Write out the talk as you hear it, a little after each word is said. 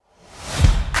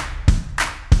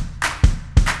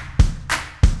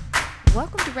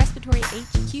Welcome to Respiratory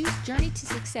HQ's Journey to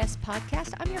Success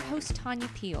podcast. I'm your host, Tanya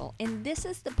Peel, and this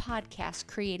is the podcast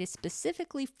created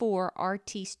specifically for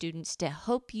RT students to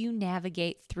help you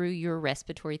navigate through your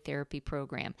respiratory therapy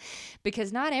program,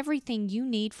 because not everything you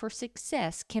need for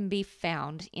success can be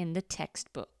found in the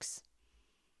textbooks.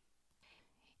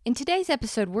 In today's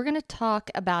episode, we're going to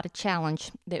talk about a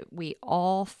challenge that we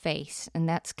all face, and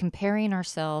that's comparing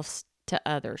ourselves to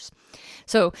others.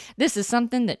 So this is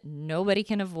something that nobody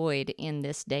can avoid in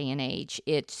this day and age.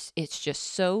 It's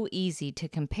just so easy to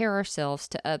compare ourselves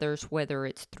to others, whether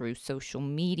it's through social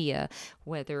media,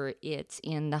 whether it's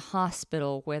in the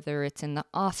hospital, whether it's in the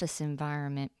office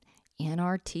environment. In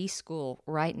RT school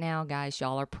right now, guys,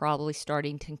 y'all are probably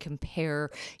starting to compare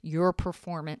your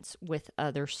performance with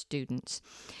other students.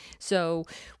 So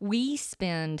we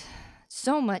spend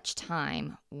so much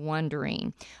time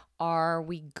wondering, are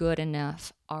we good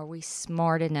enough? Are we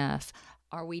smart enough?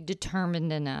 Are we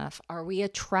determined enough? Are we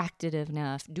attractive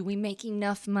enough? Do we make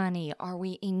enough money? Are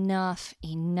we enough?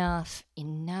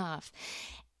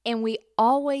 And we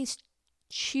always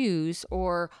choose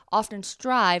or often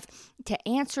strive to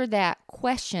answer that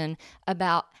question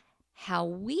about how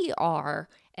we are,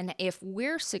 and if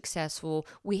we're successful,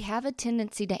 we have a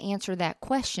tendency to answer that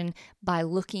question by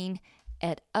looking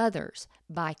at others,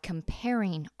 by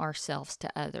comparing ourselves to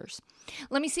others.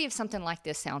 Let me see if something like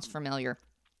this sounds familiar.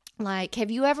 Like,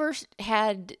 have you ever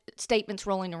had statements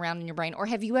rolling around in your brain, or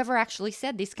have you ever actually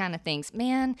said these kind of things?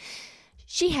 Man,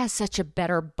 she has such a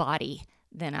better body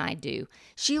than I do.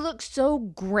 She looks so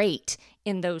great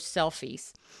in those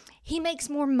selfies. He makes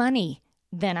more money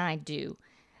than I do.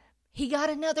 He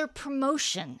got another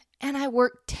promotion, and I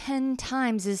work 10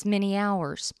 times as many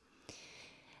hours.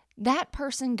 That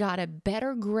person got a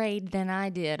better grade than I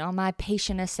did on my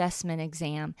patient assessment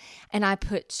exam, and I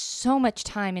put so much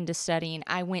time into studying.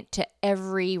 I went to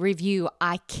every review.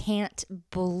 I can't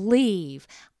believe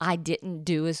I didn't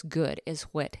do as good as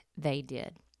what they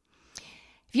did.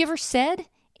 Have you ever said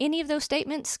any of those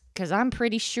statements? Because I'm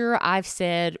pretty sure I've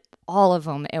said all of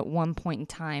them at one point in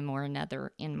time or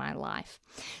another in my life.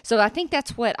 So I think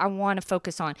that's what I want to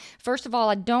focus on. First of all,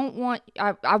 I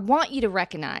want you to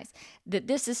recognize that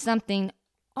this is something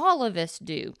all of us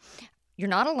do. You're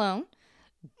not alone.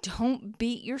 Don't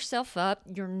beat yourself up.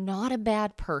 You're not a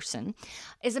bad person.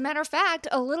 As a matter of fact,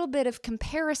 a little bit of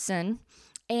comparison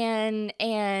and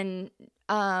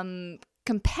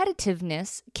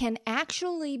competitiveness can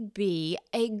actually be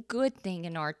a good thing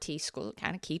in RT school. It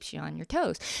kind of keeps you on your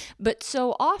toes. But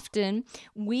so often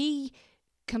we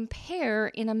compare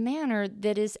in a manner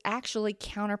that is actually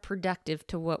counterproductive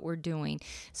to what we're doing.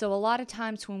 So a lot of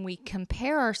times when we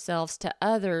compare ourselves to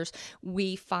others,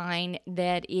 we find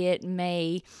that it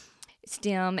may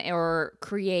stem or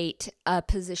create a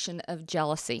position of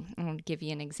jealousy. I'm going to give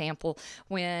you an example.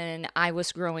 When I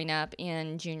was growing up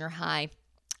in junior high,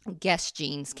 Guess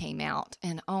jeans came out,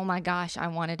 and oh my gosh, I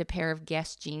wanted a pair of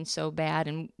Guess jeans so bad.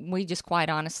 And we just, quite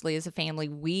honestly, as a family,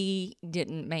 we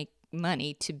didn't make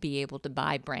money to be able to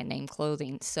buy brand name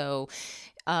clothing. So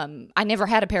I never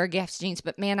had a pair of Guess jeans,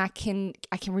 but man, I can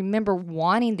remember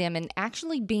wanting them and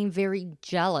actually being very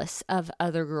jealous of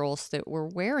other girls that were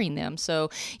wearing them. So,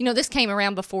 this came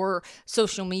around before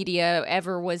social media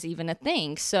ever was even a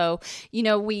thing. So,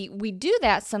 we do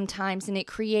that sometimes, and it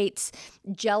creates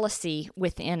jealousy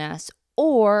within us.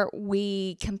 Or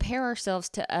we compare ourselves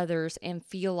to others and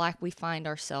feel like we find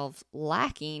ourselves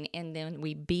lacking, and then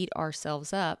we beat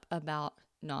ourselves up about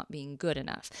not being good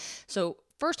enough. So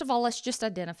first of all, let's just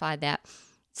identify that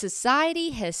society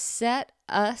has set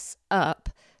us up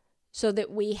so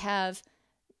that we have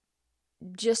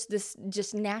just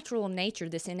natural nature,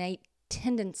 this innate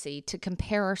tendency to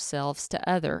compare ourselves to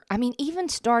other. I mean, even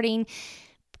starting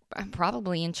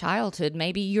probably in childhood,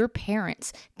 maybe your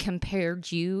parents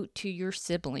compared you to your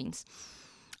siblings.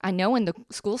 I know in the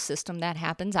school system that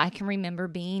happens. I can remember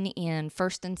being in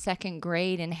first and second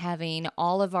grade and having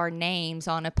all of our names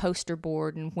on a poster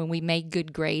board, and when we made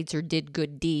good grades or did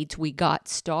good deeds, we got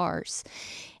stars.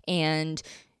 And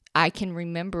I can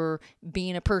remember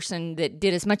being a person that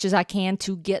did as much as I can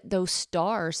to get those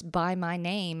stars by my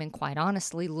name, and quite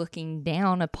honestly, looking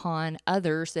down upon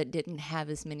others that didn't have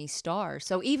as many stars.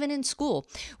 So even in school,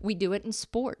 we do it in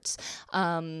sports.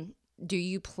 Do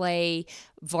you play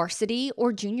varsity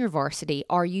or junior varsity?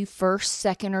 Are you first,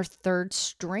 second, or third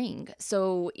string?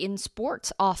 So in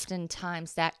sports,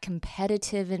 oftentimes that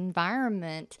competitive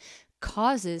environment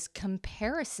causes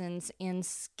comparisons in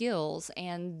skills,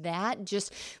 and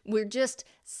we're just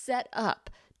set up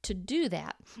to do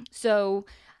that. So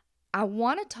I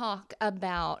want to talk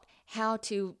about how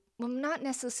to Well, not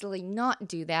necessarily not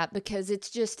do that, because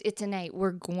it's innate.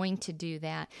 We're going to do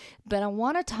that. But I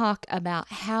want to talk about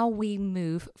how we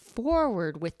move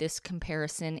forward with this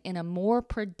comparison in a more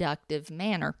productive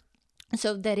manner,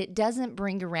 so that it doesn't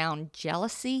bring around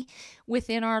jealousy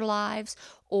within our lives,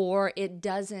 or it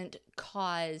doesn't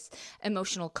cause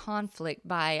emotional conflict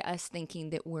by us thinking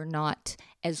that we're not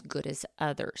as good as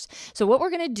others. So what we're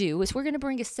going to do is we're going to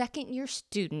bring a second-year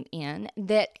student in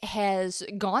that has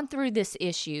gone through this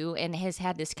issue and has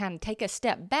had this kind of take a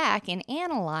step back and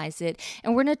analyze it,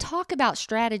 and we're going to talk about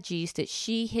strategies that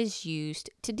she has used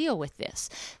to deal with this.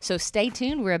 So stay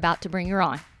tuned. We're about to bring her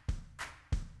on.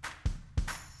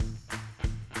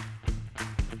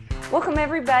 Welcome,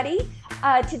 everybody.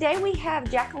 Today we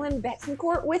have Jackie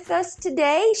Betancourt with us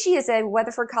today. She is a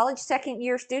Weatherford College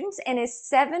second-year student and is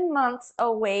 7 months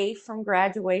away from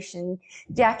graduation.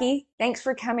 Jackie, thanks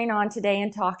for coming on today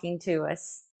and talking to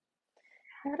us.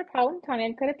 Not a problem, Tanya.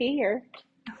 I'm good to be here.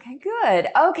 Okay, good.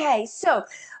 Okay, so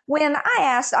when I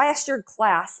asked your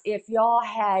class if y'all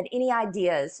had any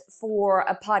ideas for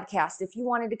a podcast, if you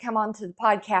wanted to come onto the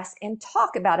podcast and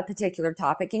talk about a particular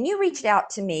topic, and you reached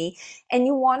out to me and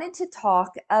you wanted to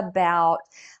talk about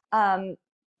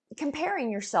comparing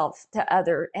yourself to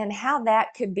other and how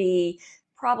that could be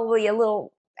probably a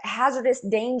little hazardous,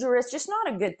 dangerous, just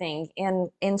not a good thing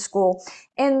in school.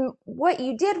 And what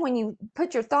you did when you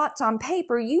put your thoughts on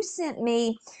paper, you sent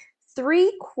me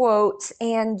 3 quotes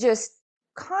and just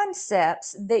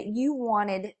concepts that you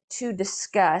wanted to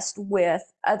discuss with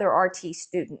other RT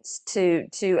students to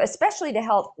especially to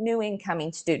help new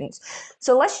incoming students.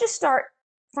 So let's just start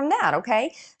from that,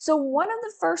 okay? So one of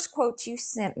the first quotes you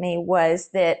sent me was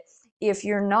that if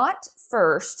you're not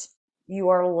first, you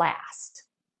are last.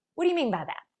 What do you mean by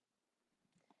that?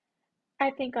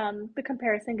 I think the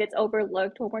comparison gets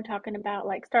overlooked when we're talking about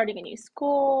like starting a new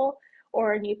school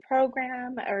or a new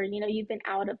program, or you've been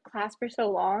out of class for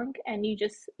so long and you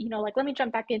just like, let me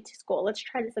jump back into school, let's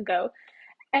try this a go.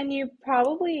 And you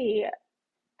probably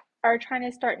are trying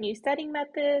to start new studying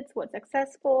methods, what's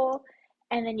successful,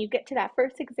 and then you get to that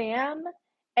first exam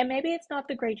and maybe it's not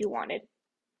the grade you wanted.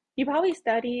 You probably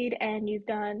studied and you've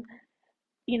done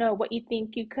what you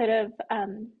think you could have,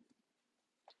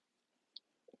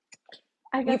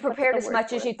 I You guess that's prepared the as word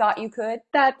much as for it. you thought you could?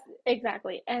 That's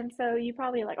exactly. And so you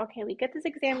probably like, okay, we get this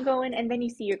exam going, and then you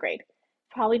see your grade.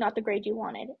 Probably not the grade you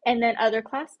wanted. And then other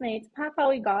classmates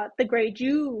probably got the grade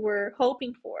you were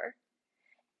hoping for.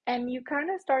 And you kind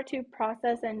of start to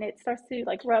process, and it starts to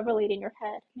like revelate in your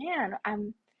head. Man,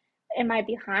 am I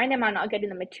behind? Am I not getting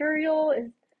the material?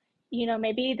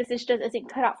 Maybe this is just isn't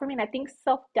cut out for me. And I think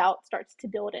self-doubt starts to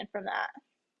build in from that.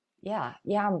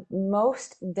 Yeah,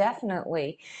 most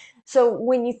definitely. So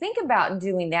when you think about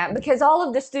doing that, because all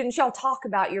of the students, y'all talk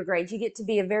about your grades, you get to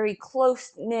be a very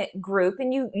close-knit group,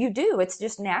 and you do. It's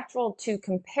just natural to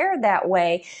compare that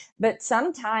way. But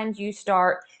sometimes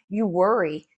you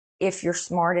worry if you're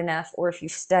smart enough, or if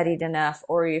you've studied enough,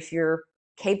 or if you're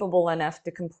capable enough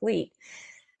to complete.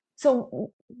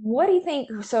 So what do you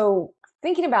think? So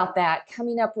thinking about that,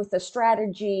 coming up with a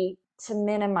strategy to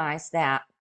minimize that.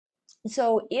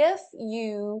 So if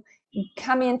you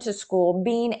come into school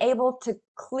being able to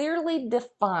clearly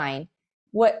define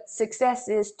what success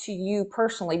is to you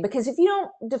personally, because if you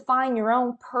don't define your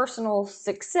own personal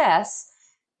success,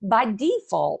 by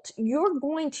default, you're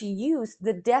going to use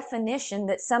the definition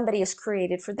that somebody has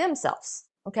created for themselves.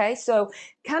 Okay, so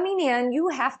coming in, you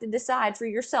have to decide for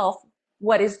yourself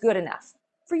what is good enough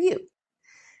for you.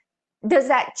 Does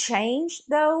that change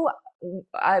though?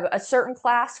 A certain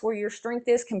class where your strength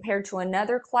is compared to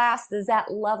another class, does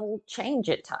that level change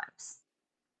at times?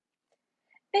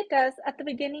 It does. At the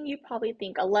beginning, you probably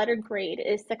think a letter grade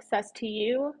is success to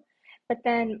you, but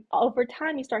then over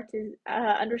time, you start to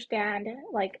understand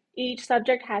like each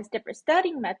subject has different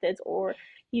studying methods, or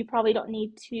you probably don't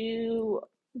need to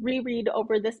reread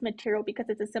over this material because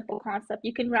it's a simple concept.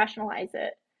 You can rationalize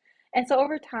it. And so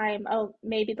over time,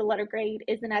 maybe the letter grade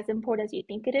isn't as important as you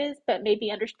think it is, but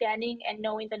maybe understanding and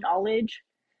knowing the knowledge.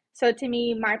 So to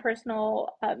me, my personal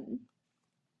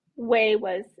way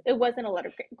was it wasn't a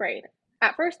letter grade.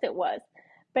 At first it was,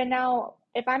 but now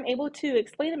if I'm able to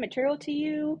explain the material to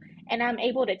you and I'm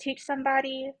able to teach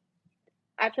somebody,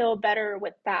 I feel better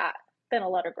with that than a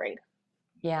letter grade.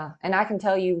 Yeah, and I can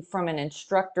tell you from an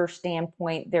instructor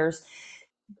standpoint, there's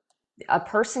a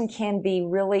person can be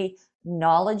really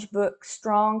knowledge book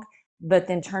strong, but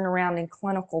then turn around in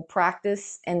clinical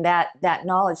practice, and that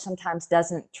knowledge sometimes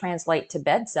doesn't translate to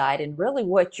bedside. And really,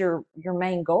 what your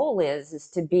main goal is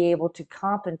to be able to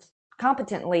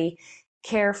competently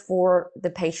care for the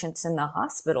patients in the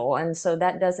hospital. And so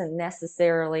that doesn't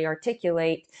necessarily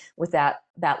articulate with that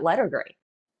letter grade.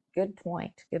 Good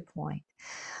point. Good point.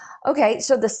 Okay,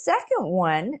 so the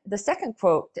second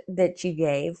quote that you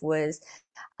gave was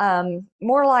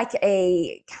more like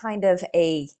a kind of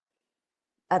a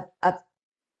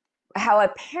how a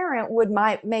parent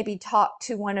might maybe talk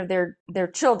to one of their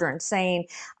children, saying,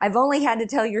 "I've only had to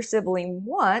tell your sibling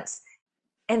once,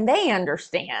 and they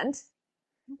understand."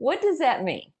 What does that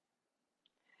mean?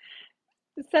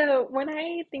 So when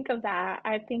I think of that,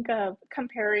 I think of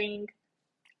comparing,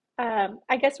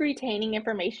 I guess retaining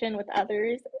information with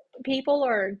others. People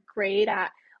are great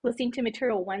at listening to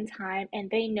material one time and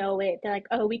they know it. They're like,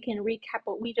 oh, we can recap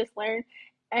what we just learned.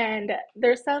 And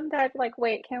there's some that like,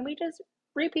 wait, can we just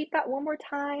repeat that one more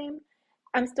time?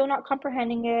 I'm still not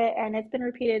comprehending it, and it's been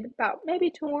repeated about maybe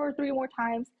two or three more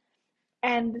times.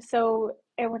 And so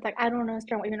everyone's like, I don't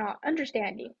understand what you're not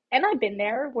understanding. And I've been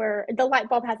there where the light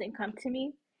bulb hasn't come to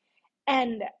me.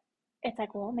 And it's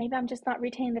like, well, maybe I'm just not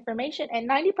retaining the information. And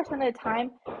 90% of the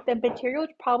time, the material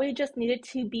probably just needed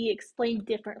to be explained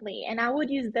differently. And I would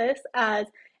use this as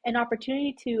an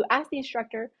opportunity to ask the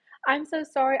instructor, I'm so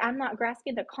sorry, I'm not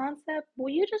grasping the concept. Will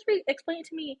you just explain it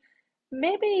to me?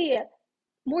 Maybe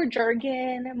more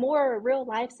jargon, more real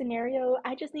life scenario.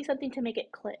 I just need something to make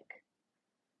it click.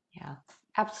 Yeah,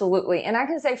 absolutely. And I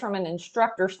can say from an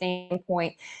instructor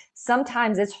standpoint,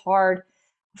 sometimes it's hard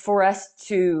for us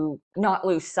to not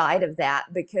lose sight of that,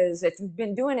 because if you've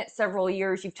been doing it several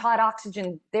years, you've taught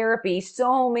oxygen therapy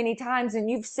so many times, and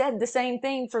you've said the same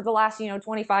thing for the last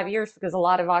 25 years, because a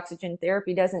lot of oxygen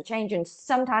therapy doesn't change. And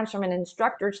sometimes from an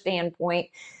instructor standpoint,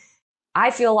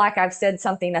 I feel like I've said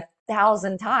something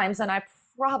 1,000 times, and I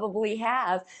probably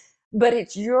have, but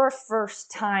it's your first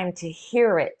time to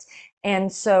hear it. And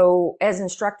so, as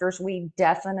instructors, we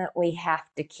definitely have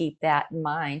to keep that in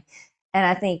mind. And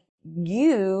I think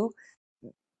you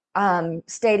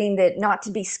stating that not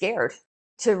to be scared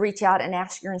to reach out and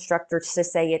ask your instructor to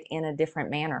say it in a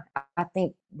different manner. I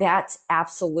think that's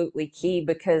absolutely key,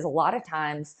 because a lot of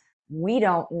times we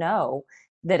don't know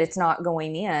that it's not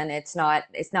going in, it's not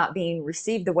being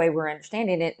received the way we're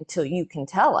understanding it until you can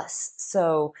tell us.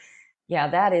 So yeah,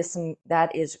 that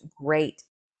is great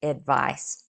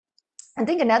advice. I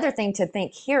think another thing to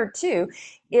think here too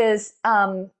is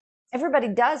everybody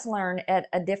does learn at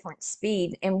a different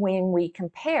speed. And when we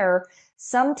compare,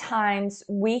 sometimes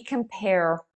we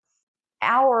compare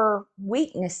our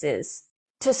weaknesses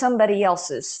to somebody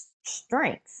else's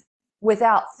strengths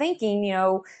without thinking,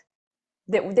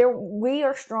 that we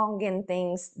are strong in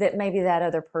things that maybe that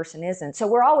other person isn't. So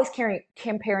we're always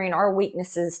comparing our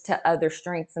weaknesses to other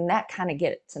strengths, and that kind of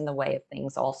gets in the way of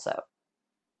things also.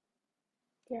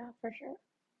 Yeah, for sure.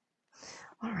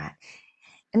 All right.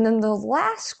 And then the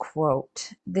last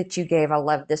quote that you gave, I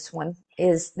love this one,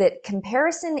 is that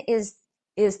comparison is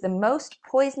the most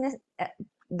poisonous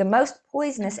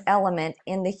element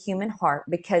in the human heart,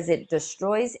 because it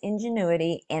destroys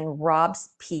ingenuity and robs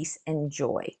peace and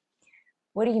joy.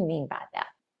 What do you mean by that?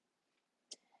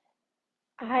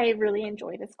 I really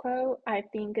enjoy this quote. I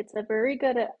think it's a very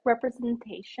good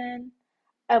representation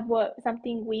of what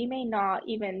something we may not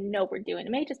even know we're doing.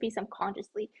 It may just be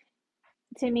subconsciously.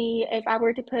 To me, if I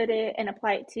were to put it and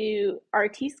apply it to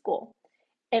RT school,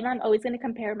 if I'm always going to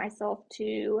compare myself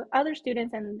to other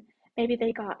students and maybe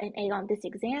they got an A on this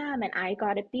exam and I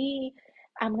got a B,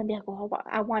 I'm going to be like, well,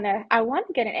 I want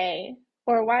to get an A,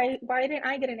 or why didn't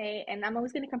I get an A? And I'm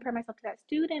always going to compare myself to that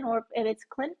student. Or if it's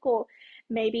clinical,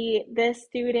 maybe this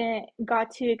student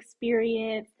got to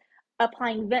experience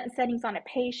applying vent settings on a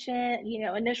patient,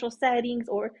 initial settings,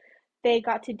 or they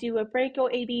got to do a brachial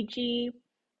ABG,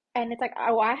 and it's like,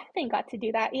 oh, I haven't got to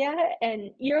do that yet. And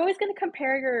you're always going to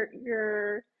compare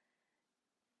your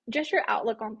just your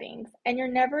outlook on things, and you're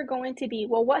never going to be,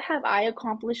 well, what have I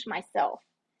accomplished myself?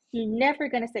 You're never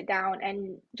going to sit down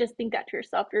and just think that to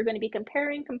yourself. You're going to be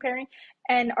comparing.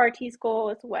 And RT school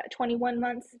is what, 21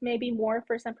 months, maybe more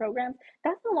for some programs.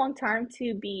 That's a long time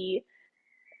to be,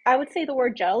 I would say the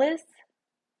word jealous,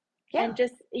 and Yeah.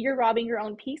 just you're robbing your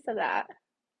own piece of that.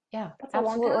 Yeah, That's a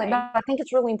long absolutely. time. But I think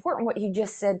it's really important what you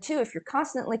just said too. If you're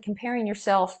constantly comparing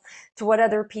yourself to what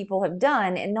other people have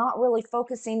done and not really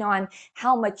focusing on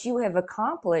how much you have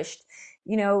accomplished,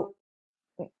 you know,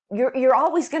 you're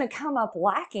always going to come up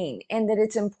lacking. And that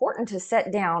it's important to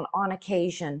sit down on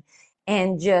occasion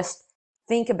and just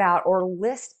think about or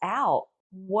list out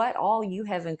what all you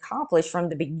have accomplished from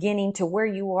the beginning to where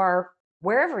you are,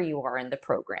 wherever you are in the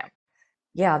program.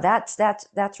 Yeah,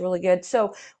 that's really good.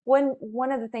 So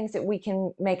one of the things that we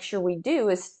can make sure we do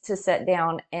is to sit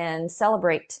down and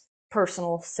celebrate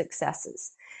personal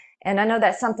successes. And I know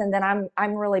that's something that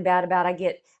I'm really bad about. I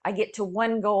get to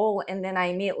one goal and then I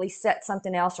immediately set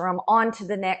something else, or I'm on to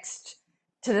the next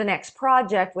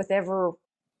project with ever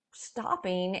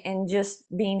stopping and just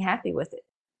being happy with it.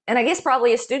 And I guess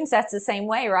probably as students that's the same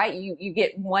way, right? You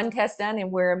get one test done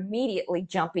and we're immediately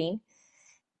jumping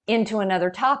into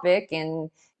another topic, and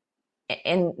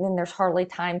then there's hardly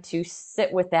time to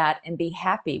sit with that and be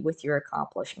happy with your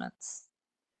accomplishments.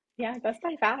 Yeah, it goes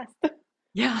by fast.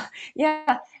 Yeah,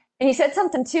 yeah. And you said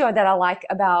something too that I like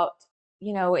about,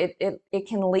 it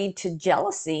can lead to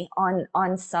jealousy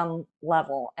on some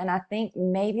level. And I think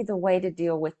maybe the way to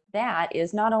deal with that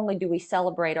is not only do we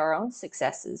celebrate our own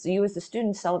successes, you as a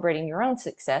student celebrating your own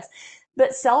success,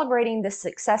 but celebrating the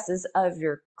successes of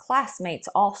your classmates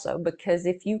also, because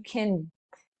if you can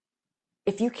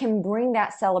bring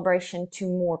that celebration to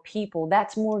more people,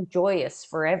 that's more joyous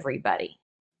for everybody.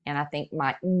 And I think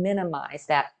might minimize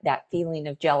that feeling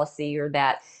of jealousy, or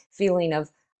that feeling of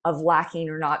lacking,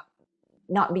 or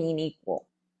not being equal.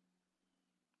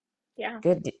 Yeah,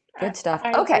 Good stuff.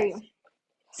 I Okay. agree.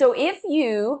 So if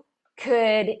you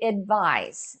could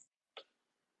advise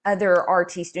other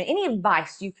RT students, any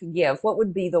advice you could give, what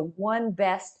would be the one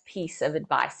best piece of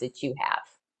advice that you have?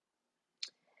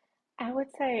 I would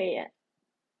say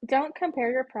don't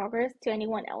compare your progress to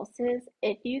anyone else's.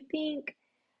 If you think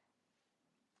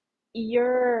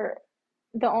you're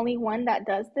the only one that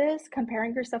does this,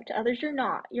 comparing yourself to others, you're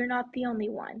not. You're not the only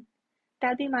one.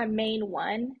 That'd be my main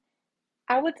one.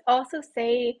 I would also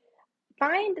say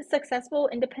find successful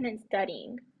independent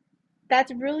studying.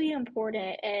 That's really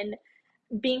important in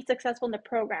being successful in the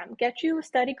program. Get you a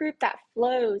study group that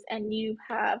flows and you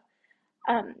have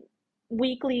um,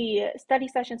 weekly study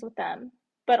sessions with them.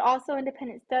 But also,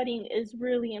 independent studying is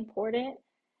really important.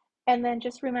 And then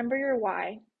just remember your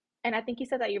why. And I think you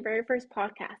said that your very first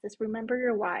podcast is remember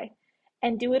your why,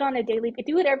 and do it on a daily,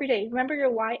 do it every day. Remember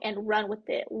your why and run with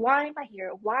it. Why am I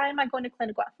here? Why am I going to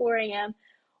clinical at 4 a.m.?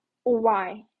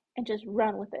 Why? And just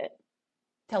run with it.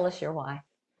 Tell us your why.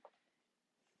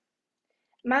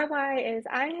 My why is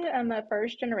I am a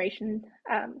first generation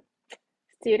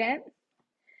student.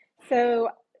 So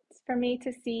for me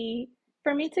to see,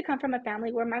 for me to come from a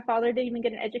family where my father didn't even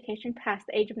get an education past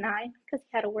the age of 9 because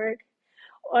he had to work,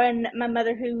 and my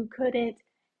mother who couldn't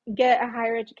get a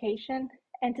higher education,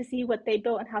 and to see what they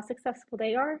built and how successful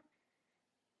they are,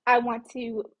 I want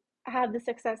to have the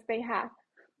success they have.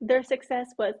 Their success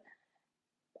was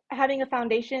having a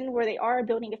foundation where they are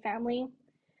building a family,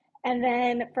 and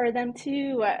then for them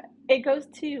to, it goes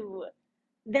to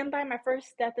them buying my first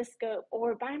stethoscope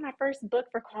or buying my first book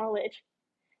for college.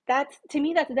 That's, to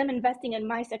me, that's them investing in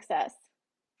my success.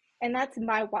 And that's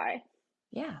my why.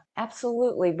 Yeah,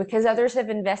 absolutely. Because others have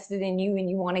invested in you and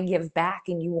you want to give back,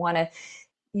 and you want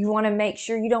to make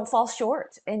sure you don't fall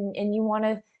short, and you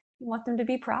want them to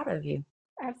be proud of you.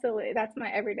 Absolutely. That's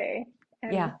my everyday.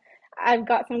 And Yeah. I've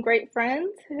got some great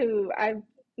friends who I've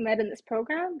met in this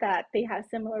program that they have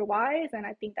similar whys. And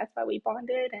I think that's why we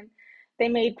bonded and they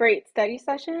made great study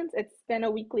sessions. It's been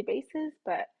a weekly basis,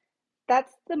 but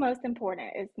that's the most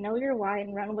important is know your why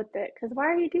and run with it. Because why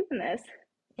are you doing this?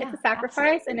 It's Yeah, a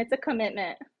sacrifice and absolutely. it's a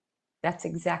commitment. That's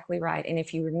exactly right. And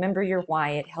if you remember your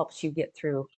why, it helps you get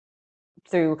through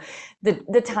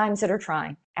the times that are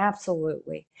trying.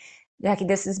 Absolutely. Jackie,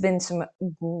 this has been some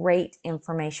great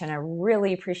information. I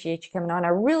really appreciate you coming on. I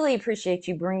really appreciate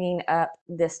you bringing up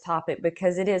this topic,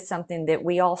 because it is something that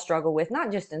we all struggle with,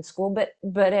 not just in school,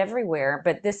 but everywhere.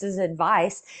 But this is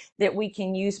advice that we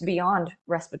can use beyond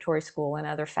respiratory school and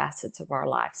other facets of our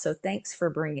life. So thanks for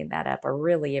bringing that up. I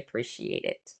really appreciate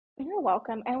it. You're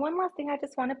welcome. And one last thing I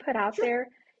just want to put out Sure. there.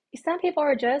 Some people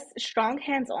are just strong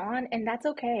hands-on, and that's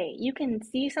okay. You can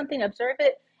see something, observe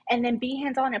it, and then be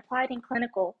hands-on, apply it in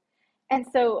clinical. And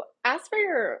so ask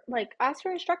for ask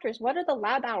your instructors, what are the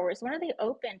lab hours? When are they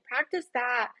open? Practice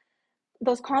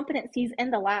those competencies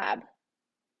in the lab.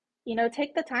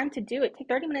 Take the time to do it. Take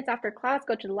 30 minutes after class,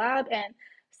 go to the lab and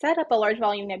set up a large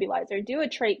volume nebulizer, do a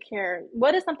trach care.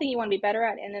 What is something you want to be better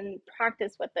at, and then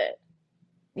practice with it.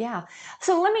 Yeah.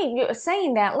 So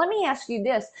saying that, let me ask you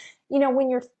this. When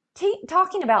you're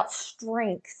talking about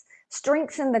strengths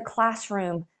in the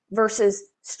classroom versus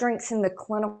strengths in the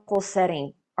clinical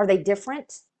setting, are they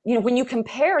different? When you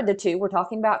compare the two, we're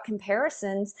talking about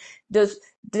comparisons. Does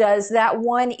that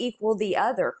one equal the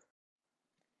other?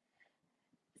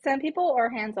 Some people are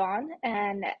hands-on,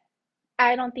 and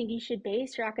I don't think you should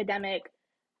base your academic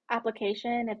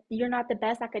application. If you're not the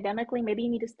best academically, maybe you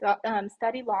need to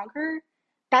study longer.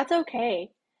 That's okay.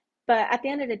 But at the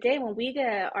end of the day, when we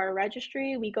get our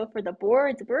registry, we go for the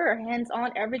boards, we're hands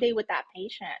on every day with that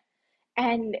patient.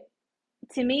 And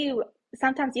to me,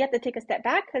 sometimes you have to take a step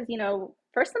back because,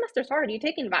 first semester's hard. You're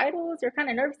taking vitals, you're kind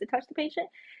of nervous to touch the patient.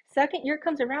 Second year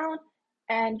comes around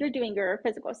and you're doing your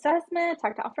physical assessment,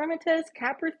 tactile affirmatives,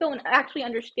 cap refill, and actually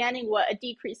understanding what a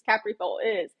decreased cap refill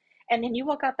is. And then you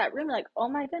walk out that room like, oh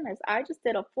my goodness, I just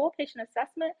did a full patient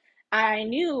assessment. I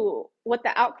knew what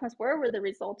the outcomes were, where the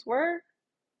results were.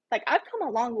 Like, I've come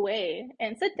a long way,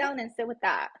 and sit down and sit with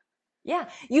that. Yeah,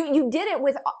 you did it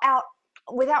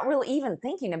without really even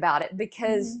thinking about it,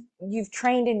 because you've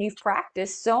trained and you've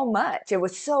practiced so much. It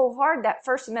was so hard that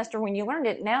first semester when you learned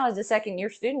it. Now as a second year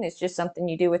student, it's just something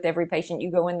you do with every patient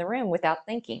you go in the room without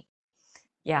thinking.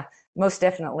 Yeah, most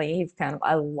definitely. You've come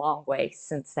a long way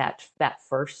since that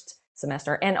first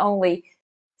semester, and only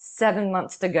 7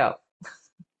 months to go.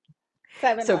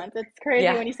 7 months. It's crazy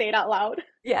yeah. when you say it out loud.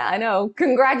 Yeah, I know.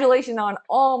 Congratulations on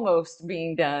almost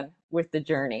being done with the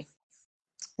journey.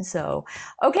 So,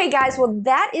 okay, guys, well,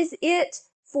 that is it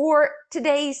for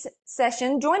today's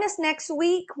session. Join us next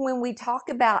week when we talk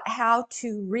about how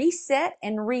to reset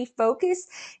and refocus.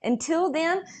 Until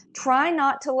then, try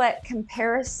not to let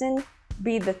comparison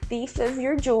be the thief of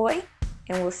your joy,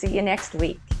 and we'll see you next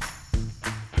week.